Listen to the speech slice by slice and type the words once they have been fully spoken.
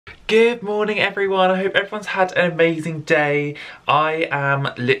Good morning everyone, I hope everyone's had an amazing day. I am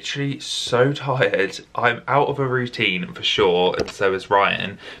literally so tired. I'm out of a routine for sure, and so is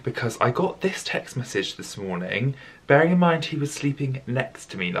Ryan, because I got this text message this morning. Bearing in mind he was sleeping next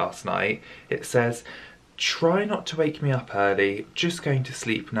to me last night, it says, "Try not to wake me up early, just going to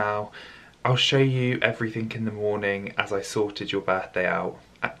sleep now. I'll show you everything in the morning as I sorted your birthday out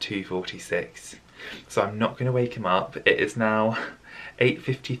at 2:46. So I'm not going to wake him up. It is now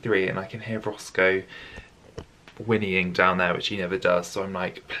 8:53 and I can hear Roscoe whinnying down there, which he never does. So I'm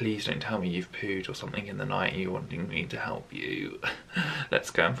like, please don't tell me you've pooed or something in the night and you're wanting me to help you. Let's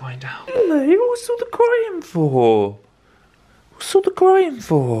go and find out. Hello, what's all the crying for? What's all the crying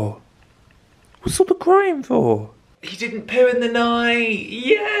for? What's all the crying for? He didn't poo in the night,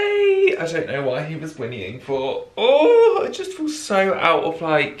 yay! I don't know why he was whinnying for. Oh, I just feel so out of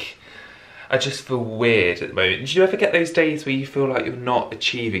I just feel weird at the moment. Do you ever get those days where you feel like you're not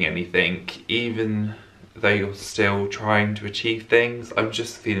achieving anything, even though you're still trying to achieve things? I'm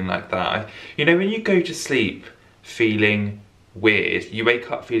just feeling like that. You know, when you go to sleep feeling weird, you wake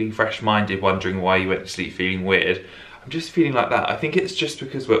up feeling fresh-minded, wondering why you went to sleep feeling weird. I'm just feeling like that. I think it's just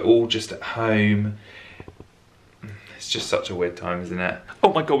because we're all just at home. It's just such a weird time, isn't it?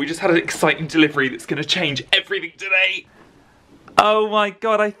 Oh my god, we just had an exciting delivery that's gonna change everything today. Oh my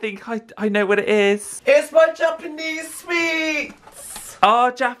god, I think I know what it is. It's my Japanese sweets!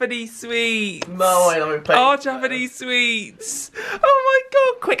 Our Japanese sweets! No, I don't play. Our Japanese sweets! Oh my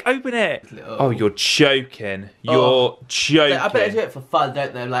god, quick, open it! Oh, you're joking. You're joking. I bet they do it for fun,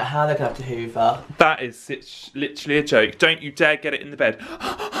 don't they? Like, how they're gonna have to hoover. That is literally a joke. Don't you dare get it in the bed.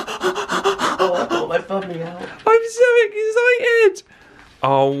 Oh, I got my bummy out. I'm so excited!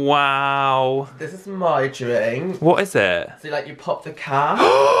 Oh wow. This is my drink. What is it? So like you pop the cap.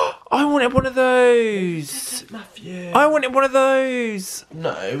 I wanted one of those. Matthew. I wanted one of those.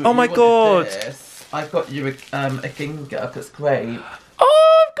 No. Oh my god. This. I got you a ginger that's great.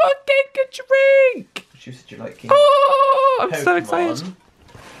 Oh, I've got a ginger drink. She said you like ginger. Oh, I'm Pokemon. so excited.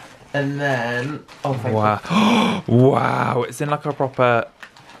 And then, oh thank wow. Wow, it's in like a proper.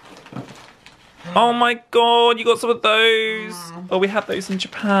 Oh my god, you got some of those. Oh, we had those in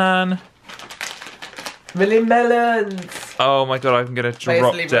Japan. Millie melons. Oh my god, I'm gonna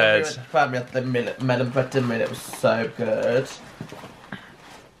drop dead. Family had the melon bread and it was so good.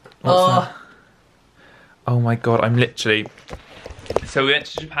 What's that? Oh my god, I'm literally. So we went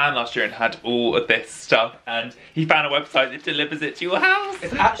to Japan last year and had all of this stuff, and he found a website that delivers it to your house.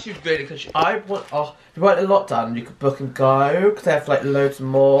 It's actually really good. If you want a lot done, you could book and go because they have like loads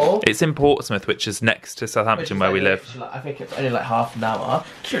more. It's in Portsmouth, which is next to Southampton, where we live. I think it's only like half an hour.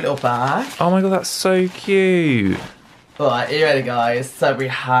 Cute little bag. Oh my god, that's so cute. Alright, are you ready, guys? So we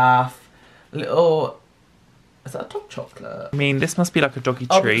have little. Is that a dog chocolate? I mean, this must be like a doggy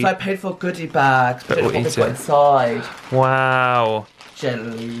treat. treat. Because I paid for goodie bags, but we'll it's got inside. Wow.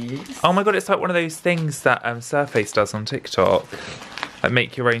 Jellies. Oh my god, it's like one of those things that Surface does on TikTok. Like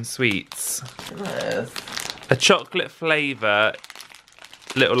make your own sweets. Yes. A chocolate flavour,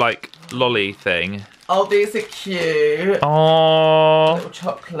 little like lolly thing. Oh, these are cute. Oh. Little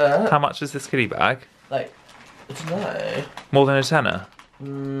chocolate. How much is this goodie bag? Like, I don't know. More than a tenner?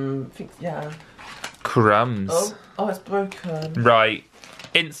 I think, yeah. Crumbs. Oh, it's broken. Right.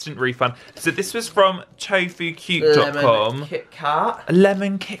 Instant refund. So this was from tofocute.com. Lemon Kit Kat. A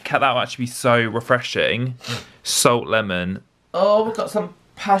lemon Kit Kat, that would actually be so refreshing. Salt lemon. Oh, we've got some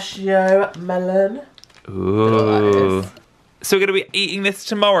pistachio melon. Ooh. So we're going to be eating this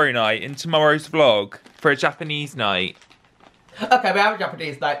tomorrow night in tomorrow's vlog for a Japanese night. Okay, we have a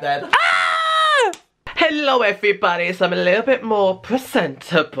Japanese night then. Hello everybody, so I'm a little bit more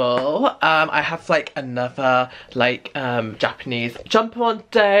presentable. I have like another Japanese jumper on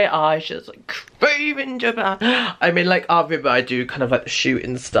today. I just like craving Japan. I mean like everywhere I do kind of like the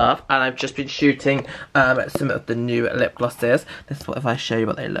shooting stuff, and I've just been shooting some of the new lip glosses. This is what if I show you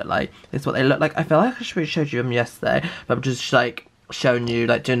what they look like. This is what they look like. I feel like I should have showed you them yesterday, but I'm just like showing you,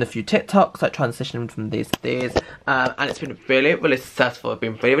 like doing a few TikToks, like transitioning from these to these, and it's been really, really successful. I've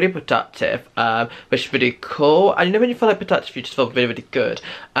been really, really productive, which is really cool. And you know when you feel like productive, you just feel really, really good.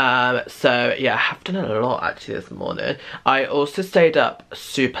 So yeah, I have done a lot actually this morning. I also stayed up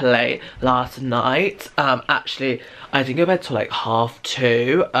super late last night. Actually, I didn't go to bed till like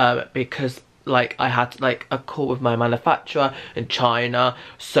 2:30, because like I had like a call with my manufacturer in China,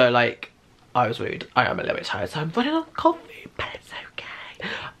 so like I am a little bit tired, so I'm running on coffee, but it's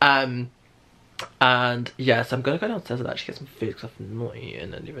okay. And yeah, so I'm gonna go downstairs and actually get some food because I've not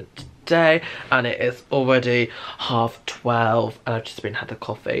eaten anything today, and it is already 12:30 and I've just had the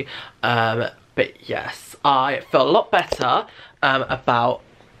coffee. But yes, I feel a lot better about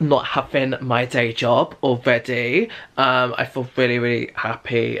not having my day job already. I feel really, really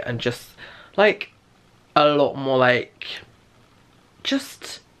happy and just like a lot more like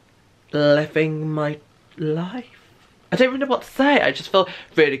just living my life. I don't really know what to say. I just feel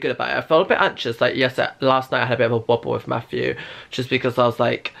really good about it. I felt a bit anxious. Like, yes, last night I had a bit of a wobble with Matthew, just because I was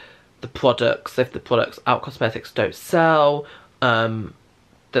like, the products, if the products Out Cosmetics don't sell, then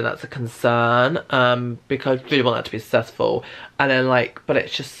that's a concern, because I really want that to be successful. And then like, but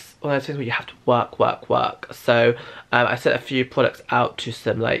it's just one of those things where you have to work. So I sent a few products out to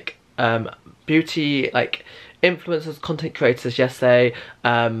some like beauty like influencers, content creators yesterday.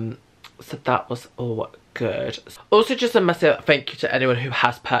 So that was all good. Also, just a massive thank you to anyone who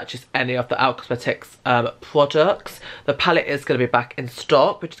has purchased any of the Out Cosmetics products. The palette is going to be back in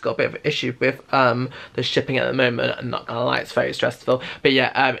stock, which has got a bit of an issue with the shipping at the moment. I'm not gonna lie, it's very stressful. But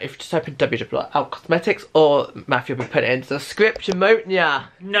yeah, if you just open www.outcosmetics, or Matthew will be putting it into the description, won't ya?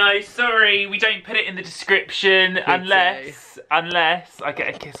 No, sorry, we don't put it in the description unless I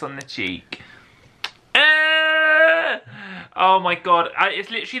get a kiss on the cheek. Oh my god,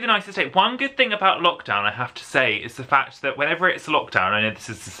 it's literally the nicest day. One good thing about lockdown, I have to say, is the fact that whenever it's lockdown, I know this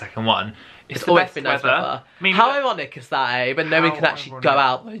is the second one, it's the best nice weather. I mean, how ironic is that, eh? But no one can actually go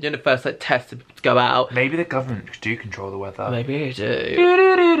out. You're the first like test to go out. Maybe the government do control the weather. Maybe they do.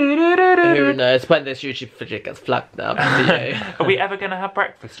 Who knows? When this YouTube video gets flagged now. Are we ever going to have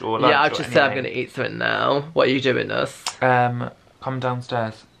breakfast or lunch? Yeah, I've just said I'm going to eat something now. What are you doing, us? Come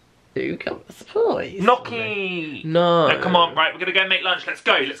downstairs. Who comes, please? Knocky! No. Come on, right, we're gonna go make lunch. Let's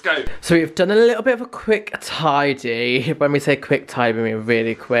go. So we've done a little bit of a quick tidy. When we say quick tidy, we mean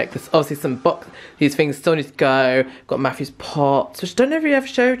really quick. There's obviously some these things still need to go. Got Matthew's pots, which I don't know if he ever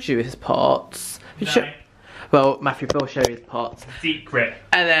showed you his pots. No. Well, Matthew will show you his pots. Secret.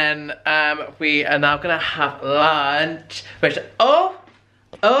 And then we are now gonna have lunch. Which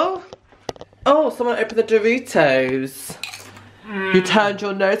someone opened the Doritos. You turned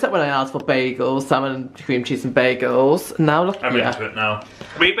your nose up when I asked for bagels, salmon, cream cheese and bagels. Now look at I'm into it now.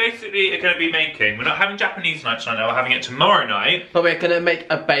 We basically are going to be making, we're not having Japanese night tonight, we're having it tomorrow night. But we're going to make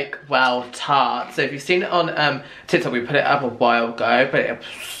a Bakewell tart. So if you've seen it on TikTok, we put it up a while ago, but it was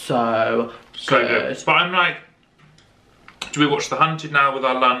so good. But I'm like, do we watch The Hunted now with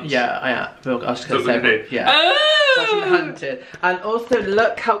our lunch? Yeah, I was just going to say, yeah. Oh! Watching The Hunted. And also,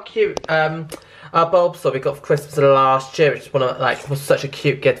 look how cute our bulb saw we got for Christmas last year, which was such a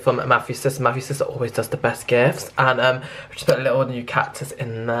cute gift from Matthew's sister. Matthew's sister always does the best gifts, and we just put a little new cactus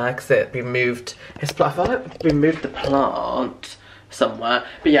in there because we moved his plant. I feel like we moved the plant somewhere,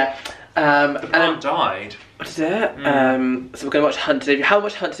 but yeah. The plant died. What is it? So we're gonna watch Hunted. If you haven't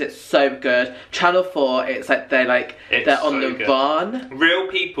watched Hunted, it's so good. Channel 4, it's like they're on the run. Real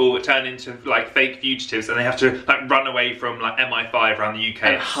people turn into like fake fugitives, and they have to like run away from like MI5 around the UK.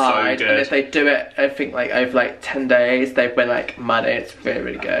 And it's hide. so good. And if they do it, I think like over like 10 days, they win like money. It's really,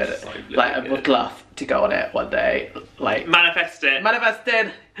 really good. So like I would love to go on it one day. Like manifest it.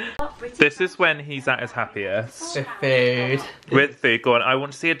 Manifested. This is when he's at his happiest. With food. With food. Go on. I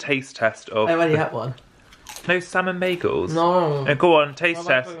want to see a taste test of. I already had one. No salmon bagels. No. Go on, taste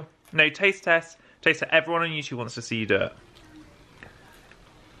test. No, taste test. Taste test. Everyone on YouTube wants to see you do it.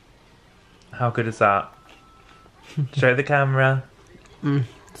 How good is that? Show the camera.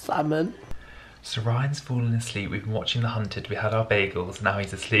 Salmon. So Ryan's fallen asleep. We've been watching The Hunted. We had our bagels. Now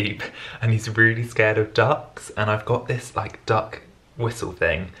he's asleep, and he's really scared of ducks. And I've got this like duck whistle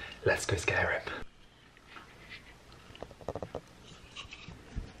thing. Let's go scare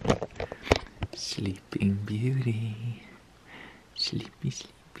him. Sleeping Beauty. Sleepy.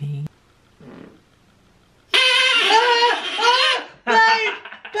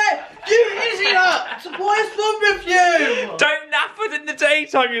 Babe, you idiot! What is wrong with you? Don't nap within the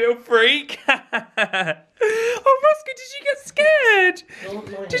daytime, you little freak. Oh, Roscoe, did you get scared?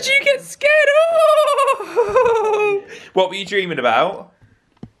 Did you get scared? Oh! What were you dreaming about?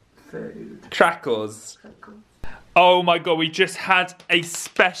 Food. Crackles. Oh my god, we just had a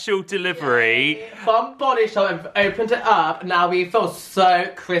special delivery. From Body Shop, and opened it up. Now we feel so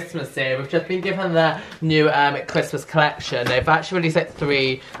Christmassy. We've just been given their new Christmas collection. They've actually released like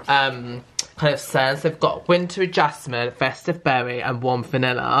 3 kind of scents. They've got Wintry Jasmine, Festive Berry, and Warm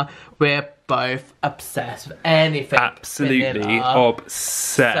Vanilla. We're both obsessed with anything Absolutely vanilla.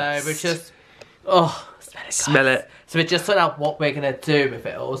 Obsessed. So we're just, smell it. So we're just sorting out what we're gonna do with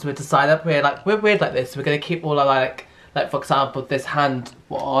it all. So we decided we're weird like this. So we're gonna keep all our like for example, this hand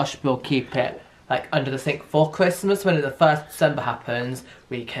wash. We'll keep it like under the sink for Christmas. When the 1st December happens,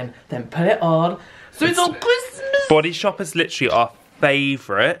 we can then put it on. So it's all Christmas. Body Shop is literally our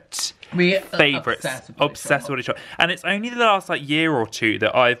favourite. favourites. Obsessed with Body Shop. And it's only the last like year or two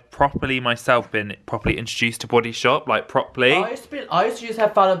that I've properly myself been properly introduced to Body Shop, like properly. I used to use her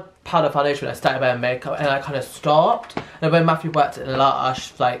powder foundation when I started wearing makeup, and I kind of stopped. And when Matthew worked at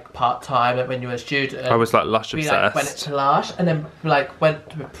Lush, like part-time, like when you were a student, I was like Lush we obsessed. like went to Lush, and then like went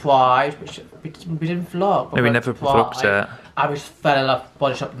to Pride, which we didn't vlog. No, we never vlogged it. I just fell in love with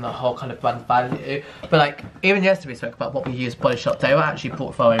Body Shop and the whole kind of brand value. But like, even yesterday we spoke about what we use Body Shop. They were actually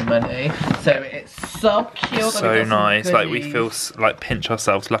bought for our own money. So it's so cute. So nice. Like we feel like pinch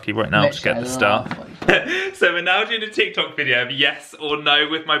ourselves lucky right now to get the stuff. So we're now doing a TikTok video of yes or no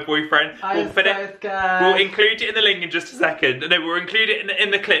with my boyfriend. We'll include it in the link in just a second. No, we'll include it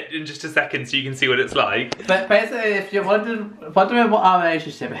in the clip in just a second so you can see what it's like. But basically, if you're wondering what our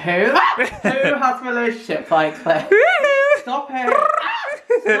relationship, who has a relationship like this? Stop it!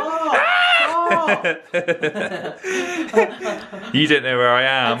 Stop! You don't know where I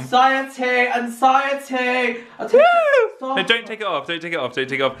am. Anxiety! No, don't take it off, don't take it off, don't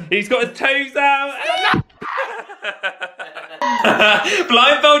take it off. He's got his toes out!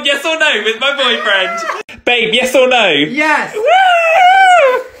 Blindfold, yes or no, with my boyfriend? Babe, yes or no? Yes! Woo!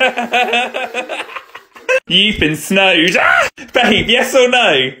 You've been snowed. Babe, yes or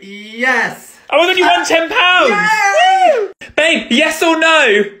no? Yes! Oh my god, you won £10! Woo! Babe, yes or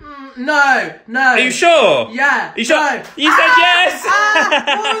no? No. Are you sure? Yeah. Are you sure? No. You said yes! What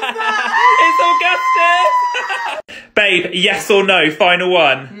was that? It's Augustus! Babe, yes or no? Final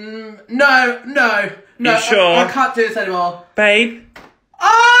one. No. You sure? I can't do this anymore. Babe? No!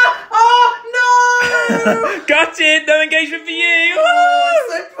 Got it! No engagement for you! Oh,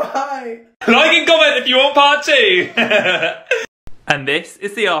 so fine. Like and comment if you want part 2! And this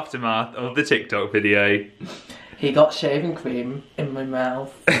is the aftermath of the TikTok video. He got shaving cream in my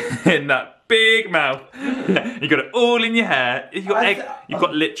mouth. In that big mouth. You got it all in your hair. You've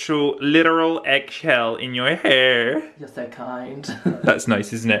got literal eggshell in your hair. You're so kind. That's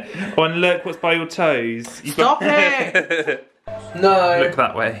nice, isn't it? Oh, and look what's by your toes. Stop it! No. Look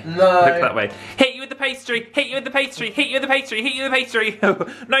that way. No. Look that way. Hit you with the pastry. Hit you with the pastry. Hit you with the pastry. Hit you with the pastry.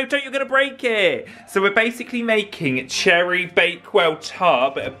 No, don't, you're going to break it. So we're basically making cherry bakewell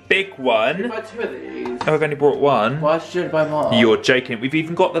tart, but a big one. Did you buy 2 of these? Oh, I've only brought one. Why did you buy more? You're joking. We've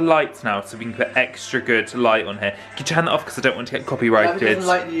even got the lights now, so we can put extra good light on here. Can you turn that off because I don't want to get copyrighted? He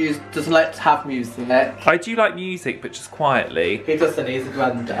doesn't like to have music. I do like music, but just quietly. He doesn't, he's a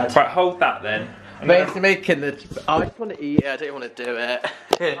granddad. Right, hold that then. Basically making the... I just want to eat it, I don't want to do it.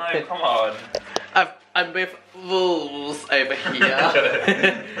 No, come on. I'm with rules over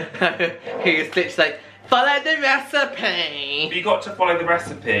here. He's literally like, follow the recipe. You got to follow the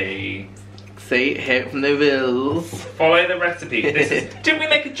recipe. See, here from the rules. Follow the recipe. Didn't we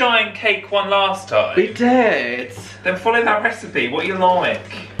make a giant cake one last time? We did. Then follow that recipe. What you like?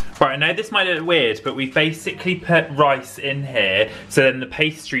 Right, I know this might look weird, but we've basically put rice in here so then the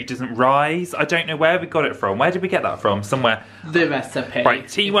pastry doesn't rise. I don't know where we got it from. Where did we get that from? Somewhere. The recipe. Right,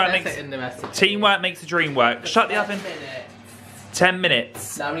 teamwork makes the dream work. Shut the oven. 10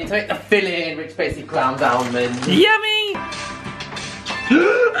 minutes. Now we need to make the filling, which is basically ground almonds. Yummy!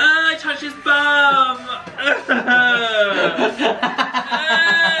 I touched his bum!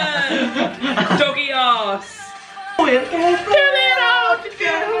 Doggy ass! We'll get it all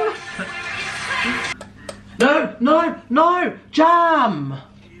together. No, jam!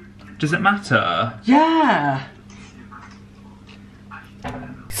 Does it matter? Yeah.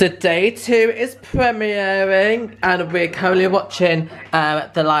 So day 2 is premiering and we're currently watching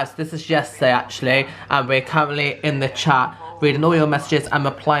the live. So this is yesterday actually, and we're currently in the chat reading all your messages and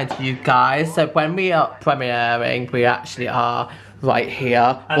replying to you guys. So when we are premiering, we actually are right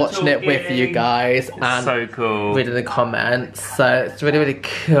here watching it with you guys and so cool. Reading the comments. So it's really, really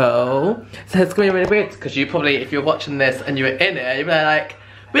cool. So it's gonna be really weird because you probably, if you're watching this and you were in it, you'd be like,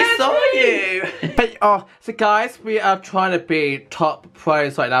 we saw you! Hey, so guys, we are trying to be top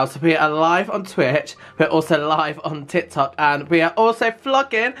pros right now. So we are live on Twitch, we're also live on TikTok, and we are also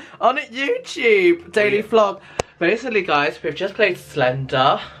vlogging on YouTube, daily vlog. Basically guys, we've just played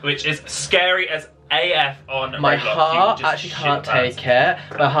Slender. Which is scary as AF on my Roblox. heart actually can't take it.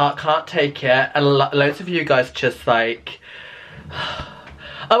 My heart can't take it. And loads of you guys just like...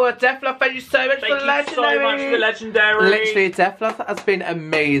 Oh, well, Deflove, thank you so much for the legendary. Thank you so much for the legendary. Literally, Deflove has been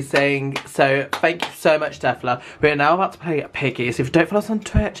amazing. So, thank you so much, Deflove. We're now about to play Piggy. So, if you don't follow us on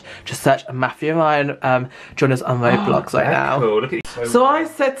Twitch, just search Matthew Ryan. Join us on Roblox right now. Cool. Look at so, I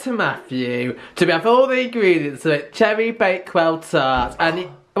said to Matthew to have all the ingredients, so cherry bakewell tart, and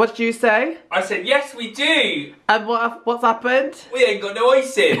what did you say? I said, yes, we do. And what's happened? We ain't got no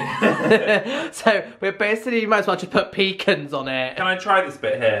icing. So we're basically, you might as well just put pecans on it. Can I try this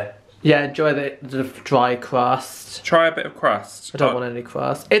bit here? Yeah, enjoy the dry crust. Try a bit of crust. I don't want any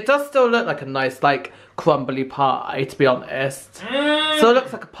crust. It does still look like a nice, like, crumbly pie, to be honest. So it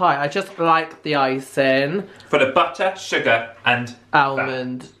looks like a pie. I just like the icing. Full of butter, sugar, and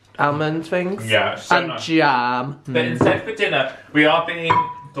almond things. Yeah, so and nice. jam. But instead for dinner, we are being.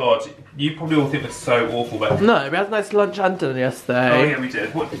 God, you probably all think we're so awful, but no, we had a nice lunch and dinner yesterday. Oh yeah, we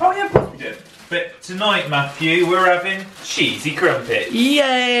did. Oh yeah, of course we did. But tonight, Matthew, we're having cheesy crumpets.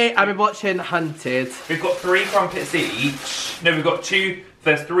 Yay! I've been watching Hunted. We've got 3 crumpets each. No, we've got 2.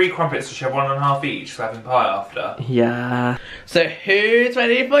 There's 3 crumpets, which have 1.5 each for having pie after. Yeah. So who's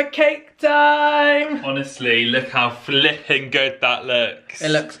ready for cake time? Honestly, look how flipping good that looks. It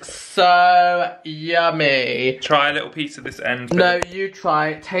looks so yummy. Try a little piece of this end. No, you try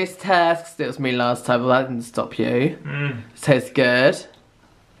it. Taste test, 'cause it was me last time, but that didn't stop you. It tastes good.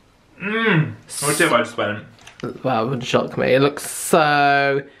 What do I just went? Wow, it wouldn't shock me. It looks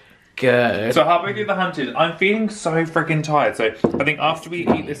so good. So halfway through the Hunted, I'm feeling so freaking tired. So I think after we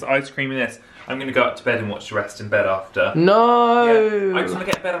eat this ice cream and this, I'm gonna go up to bed and watch the rest in bed after. No! Yeah, I just wanna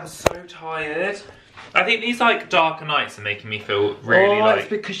get to bed, I'm so tired. I think these like darker nights are making me feel really like... it's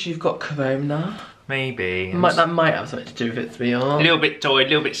because you've got corona. Maybe. That might have something to do with it, to be honest. A little bit tired, a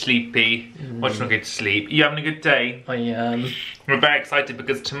little bit sleepy. Watching a good sleep. You having a good day? I am. We're very excited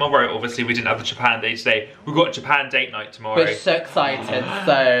because tomorrow, obviously, we didn't have the Japan day today. We've got a Japan date night tomorrow. We're so excited,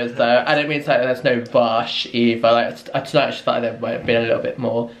 so I don't mean to say that there's no rush either. Like tonight, I just thought there might have been a little bit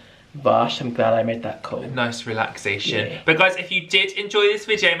more rush. I'm glad I made that call. Nice relaxation. Yeah. But guys, if you did enjoy this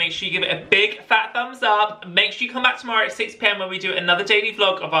video, make sure you give it a big fat thumbs up. Make sure you come back tomorrow at 6 PM when we do another daily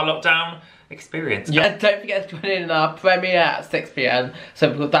vlog of our lockdown experience. Yeah, and don't forget to join in our premiere at 6 PM.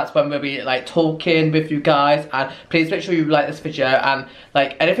 So that's when we'll be like talking with you guys. And please make sure you like this video, and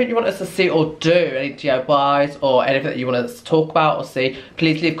like anything you want us to see or do, any DIYs or anything that you want us to talk about or see,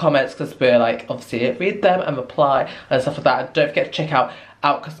 please leave comments, because we're like obviously read them and reply and stuff like that. And don't forget to check out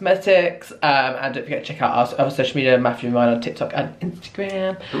Out Cosmetics, and don't forget to check out our other social media, Matthew and Ryan on TikTok and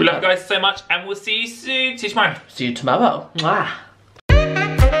Instagram. We love you guys so much, and we'll see you soon. See you tomorrow. See you tomorrow. Mwah.